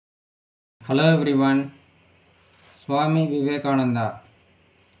Hello everyone, Swami Vivekananda,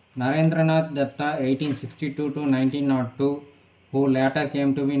 Narendranath Datta 1862 to 1902, who later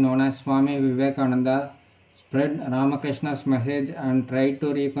came to be known as Swami Vivekananda, spread Ramakrishna's message and tried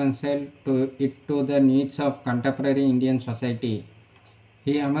to reconcile it to the needs of contemporary Indian society.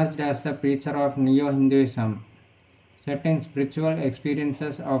 He emerged as the preacher of Neo-Hinduism. Certain spiritual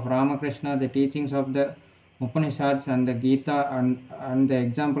experiences of Ramakrishna, the teachings of the Upanishads and the Gita, and the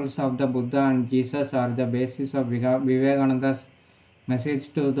examples of the Buddha and Jesus are the basis of Vivekananda's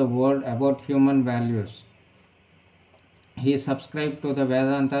message to the world about human values. He subscribed to the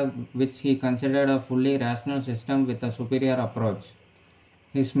Vedanta, which he considered a fully rational system with a superior approach.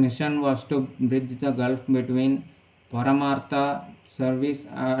 His mission was to bridge the gulf between Paramartha, service,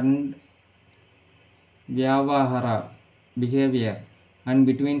 and Vyavahara, behavior, and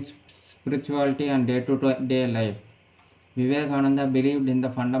between spirituality and day-to-day life. Vivekananda believed in the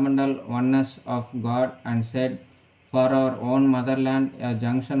fundamental oneness of God and said, "For our own motherland, a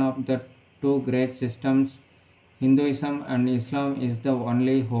junction of the two great systems, Hinduism and Islam, is the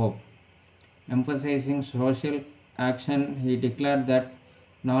only hope." Emphasizing social action, he declared that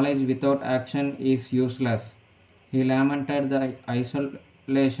knowledge without action is useless. He lamented the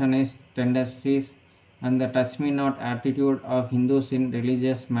isolationist tendencies and the touch me not attitude of Hindus in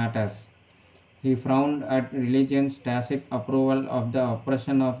religious matters. He frowned at religion's tacit approval of the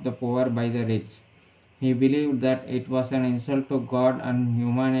oppression of the poor by the rich. He believed that it was an insult to God and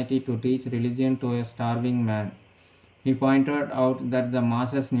humanity to teach religion to a starving man. He pointed out that the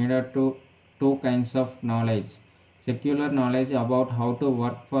masses needed two kinds of knowledge: secular knowledge about how to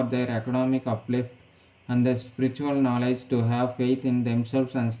work for their economic uplift, and the spiritual knowledge to have faith in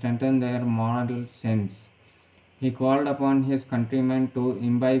themselves and strengthen their moral sense. He called upon his countrymen to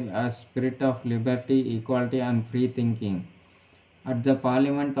imbibe a spirit of liberty, equality, and free thinking. At the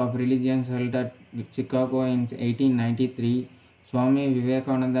Parliament of Religions held at Chicago in 1893, Swami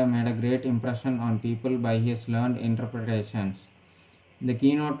Vivekananda made a great impression on people by his learned interpretations. The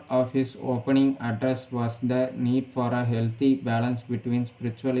keynote of his opening address was the need for a healthy balance between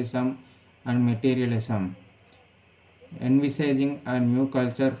spiritualism and materialism. Envisaging a new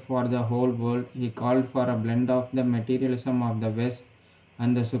culture for the whole world, he called for a blend of the materialism of the West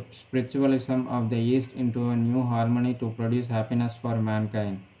and the spiritualism of the East into a new harmony to produce happiness for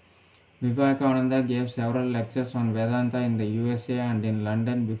mankind. Vivekananda gave several lectures on Vedanta in the USA and in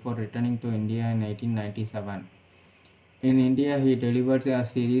London before returning to India in 1897. In India, he delivered a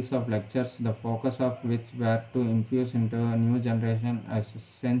series of lectures, the focus of which were to infuse into a new generation a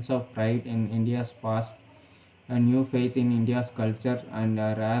sense of pride in India's past, a new faith in India's culture, and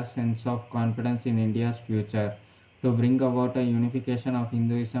a rare sense of confidence in India's future, to bring about a unification of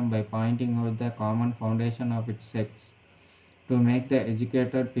Hinduism by pointing out the common foundation of its sects, to make the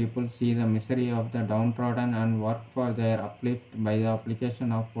educated people see the misery of the downtrodden and work for their uplift by the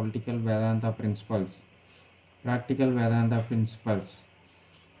application of practical Vedanta principles.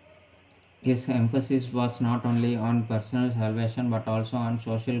 His emphasis was not only on personal salvation but also on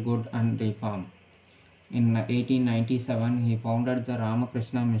social good and reform. In 1897, he founded the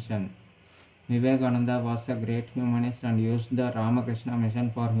Ramakrishna Mission. Vivekananda was a great humanist and used the Ramakrishna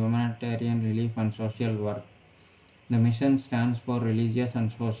Mission for humanitarian relief and social work. The mission stands for religious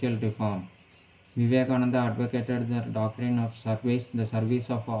and social reform. Vivekananda advocated the doctrine of service, the service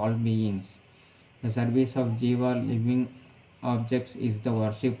of all beings. The service of Jiva, living objects, is the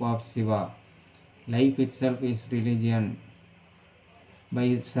worship of Shiva. Life itself is religion.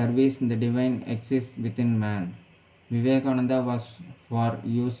 By service, the divine exists within man. Vivekananda was for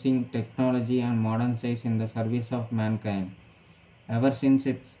using technology and modern science in the service of mankind. Ever since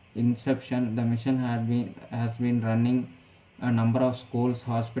its inception, the mission has been running a number of schools,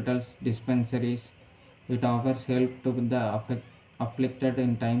 hospitals, dispensaries. It offers help to the afflicted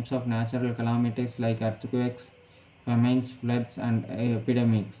in times of natural calamities like earthquakes, famines, floods, and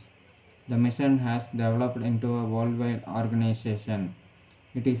epidemics. The mission has developed into a worldwide organization.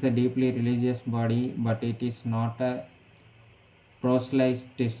 It is a deeply religious body, but it is not a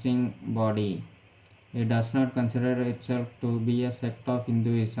proselytizing body. It does not consider itself to be a sect of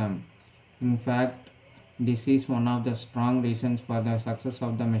Hinduism. In fact, this is one of the strong reasons for the success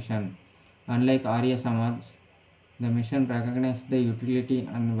of the mission. Unlike Arya Samaj, the mission recognized the utility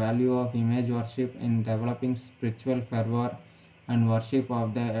and value of image worship in developing spiritual fervor and worship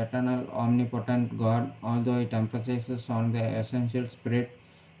of the eternal omnipotent God, although it emphasizes on the essential spirit,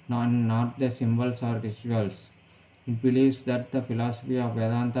 not the symbols or rituals. It believes that the philosophy of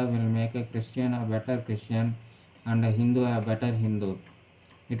Vedanta will make a Christian a better Christian and a Hindu a better Hindu.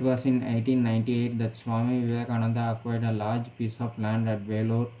 It was in 1898 that Swami Vivekananda acquired a large piece of land at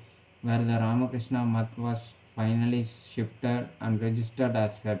Vellore where the Ramakrishna Math was finally shifted and registered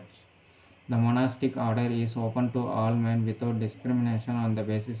as such. The monastic order is open to all men without discrimination on the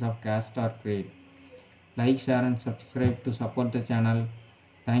basis of caste or creed. Like, share, and subscribe to support the channel.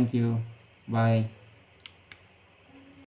 Thank you. Bye.